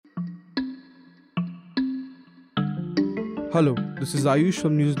Hello, this is Ayush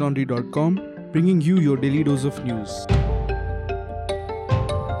from newslaundry.com, bringing you your daily dose of news.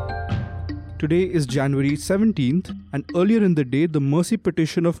 Today is January 17th, and earlier in the day, the mercy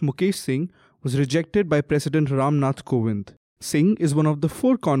petition of Mukesh Singh was rejected by President Ram Nath Kovind. Singh is one of the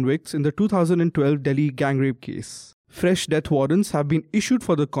 4 convicts in the 2012 Delhi gang rape case. Fresh death warrants have been issued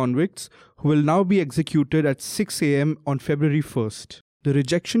for the convicts, who will now be executed at 6 a.m. on February 1st. The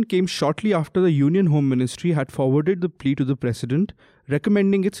rejection came shortly after the Union Home Ministry had forwarded the plea to the President,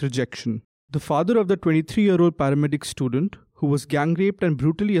 recommending its rejection. The father of the 23-year-old paramedic student, who was gang raped and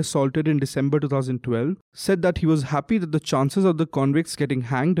brutally assaulted in December 2012, said that he was happy that the chances of the convicts getting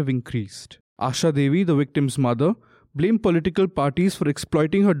hanged have increased. Asha Devi, the victim's mother, blamed political parties for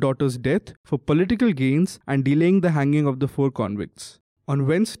exploiting her daughter's death for political gains and delaying the hanging of the 4 convicts. On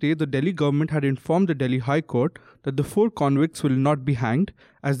Wednesday, the Delhi government had informed the Delhi High Court that the 4 convicts will not be hanged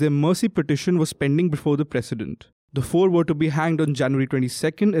as their mercy petition was pending before the President. The 4 were to be hanged on January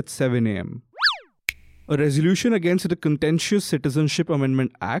 22nd at 7 a.m. A resolution against the contentious Citizenship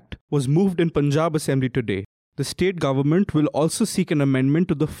Amendment Act was moved in Punjab Assembly today. The state government will also seek an amendment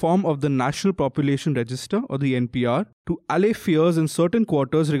to the form of the National Population Register, or the NPR, to allay fears in certain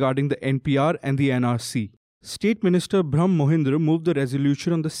quarters regarding the NPR and the NRC. State Minister Brahm Mohindra moved the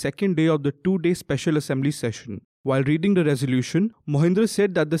resolution on the second day of the 2-day special assembly session. While reading the resolution, Mohindra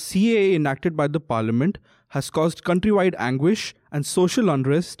said that the CAA enacted by the parliament has caused countrywide anguish and social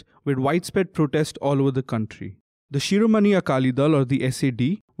unrest with widespread protest all over the country. The Shiromani Akali Dal, or the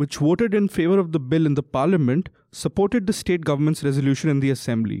SAD, which voted in favour of the bill in the parliament, supported the state government's resolution in the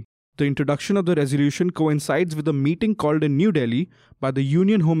assembly. The introduction of the resolution coincides with a meeting called in New Delhi by the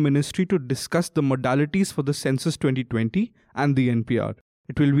Union Home Ministry to discuss the modalities for the Census 2020 and the NPR.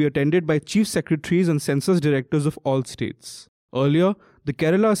 It will be attended by Chief Secretaries and Census Directors of all states. Earlier, the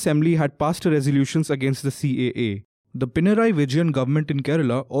Kerala Assembly had passed resolutions against the CAA. The Pinarayi Vijayan government in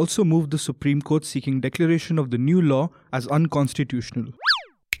Kerala also moved the Supreme Court seeking declaration of the new law as unconstitutional.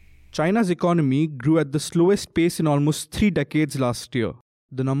 China's economy grew at the slowest pace in almost 3 decades last year.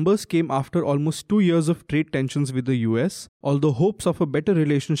 The numbers came after almost 2 years of trade tensions with the US, although hopes of a better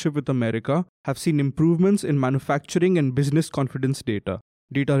relationship with America have seen improvements in manufacturing and business confidence data.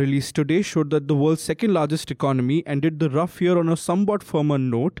 Data released today showed that the world's second largest economy ended the rough year on a somewhat firmer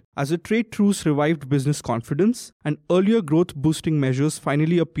note as a trade truce revived business confidence and earlier growth boosting measures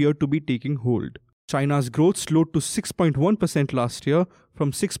finally appeared to be taking hold. China's growth slowed to 6.1% last year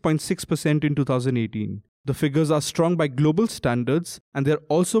from 6.6% in 2018. The figures are strong by global standards and they are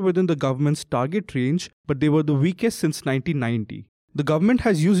also within the government's target range, but they were the weakest since 1990. The government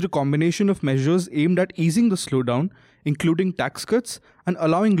has used a combination of measures aimed at easing the slowdown, including tax cuts and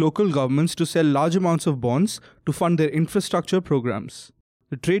allowing local governments to sell large amounts of bonds to fund their infrastructure programs.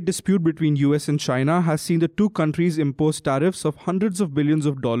 The trade dispute between US and China has seen the 2 countries impose tariffs of hundreds of billions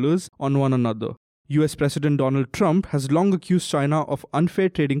of dollars on one another. US President Donald Trump has long accused China of unfair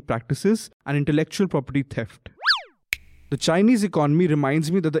trading practices and intellectual property theft. The Chinese economy reminds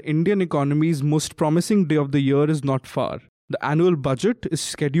me that the Indian economy's most promising day of the year is not far. The annual budget is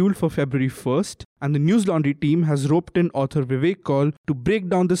scheduled for February 1st, and the News Laundry team has roped in author Vivek Kaul to break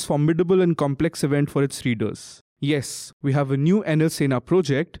down this formidable and complex event for its readers. Yes, we have a new NL Sena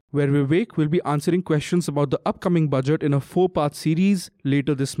project where Vivek will be answering questions about the upcoming budget in a 4-part series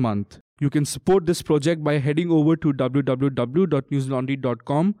later this month. You can support this project by heading over to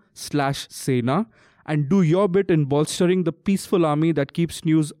www.newslaundry.com/Sena and do your bit in bolstering the peaceful army that keeps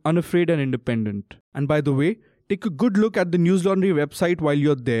news unafraid and independent. And by the way, take a good look at the News Laundry website while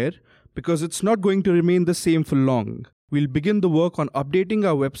you're there because it's not going to remain the same for long. We'll begin the work on updating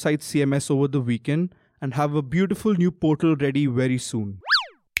our website CMS over the weekend and have a beautiful new portal ready very soon.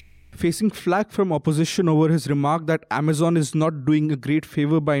 Facing flack from opposition over his remark that Amazon is not doing a great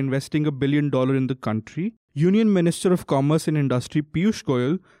favor by investing $1 billion in the country, Union Minister of Commerce and Industry Piyush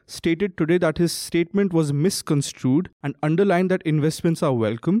Goyal stated today that his statement was misconstrued and underlined that investments are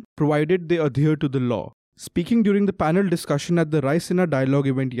welcome, provided they adhere to the law. Speaking during the panel discussion at the Raisina Dialogue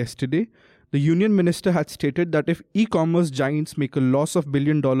event yesterday, the Union Minister had stated that if e-commerce giants make a loss of $1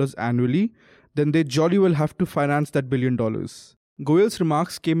 billion annually, then they jolly well have to finance that $1 billion. Goyal's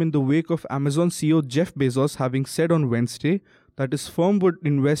remarks came in the wake of Amazon CEO Jeff Bezos having said on Wednesday that his firm would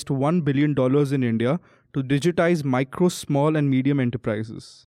invest $1 billion in India to digitize micro, small and medium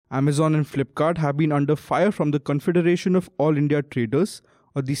enterprises. Amazon and Flipkart have been under fire from the Confederation of All India Traders,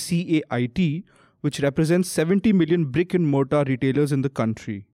 or the CAIT, which represents 70 million brick-and-mortar retailers in the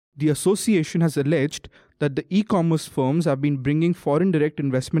country. The association has alleged that the e-commerce firms have been bringing foreign direct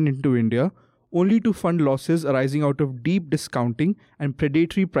investment into India only to fund losses arising out of deep discounting and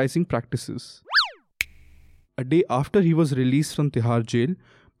predatory pricing practices. A day after he was released from Tihar jail,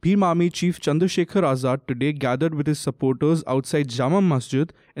 Bhim Army Chief Chandrasekhar Azad today gathered with his supporters outside Jama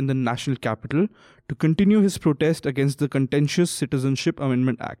Masjid in the national capital to continue his protest against the contentious Citizenship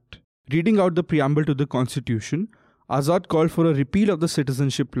Amendment Act. Reading out the preamble to the constitution, Azad called for a repeal of the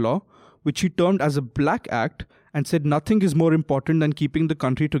citizenship law, which he termed as a black act, and said nothing is more important than keeping the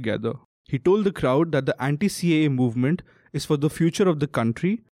country together. He told the crowd that the anti-CAA movement is for the future of the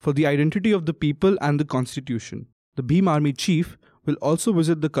country, for the identity of the people and the constitution. The Bhim Army chief will also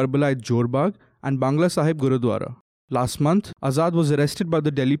visit the Karbala at Jorbagh and Bangla Sahib Gurudwara. Last month, Azad was arrested by the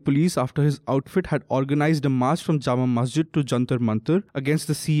Delhi police after his outfit had organized a march from Jama Masjid to Jantar Mantar against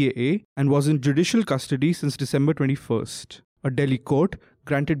the CAA and was in judicial custody since December 21st. A Delhi court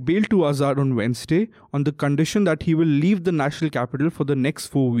granted bail to Azad on Wednesday on the condition that he will leave the national capital for the next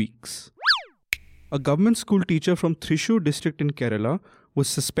 4 weeks. A government school teacher from Thrissur district in Kerala was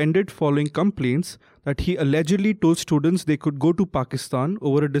suspended following complaints that he allegedly told students they could go to Pakistan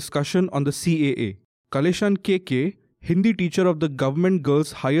over a discussion on the CAA. Kaleshan KK, Hindi teacher of the Government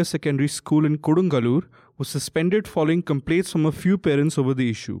Girls Higher Secondary School in Kodungalur, was suspended following complaints from a few parents over the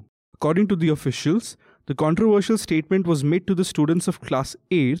issue. According to the officials, the controversial statement was made to the students of class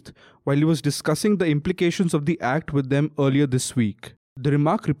 8th while he was discussing the implications of the act with them earlier this week. The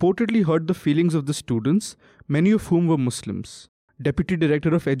remark reportedly hurt the feelings of the students, many of whom were Muslims. Deputy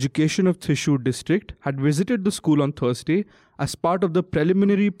Director of Education of Thrissur district had visited the school on Thursday as part of the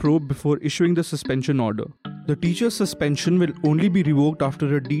preliminary probe before issuing the suspension order. The teacher's suspension will only be revoked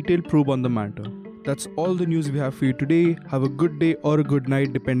after a detailed probe on the matter. That's all the news we have for you today. Have a good day or a good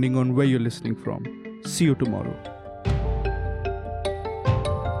night depending on where you're listening from. See you tomorrow.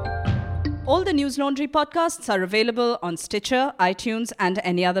 All the News Laundry podcasts are available on Stitcher, iTunes, and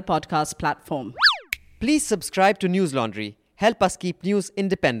any other podcast platform. Please subscribe to News Laundry. Help us keep news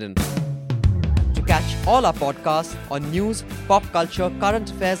independent. To catch all our podcasts on news, pop culture, current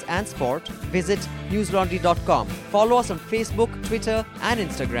affairs and sport, visit newslaundry.com. Follow us on Facebook, Twitter and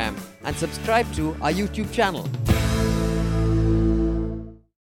Instagram and subscribe to our YouTube channel.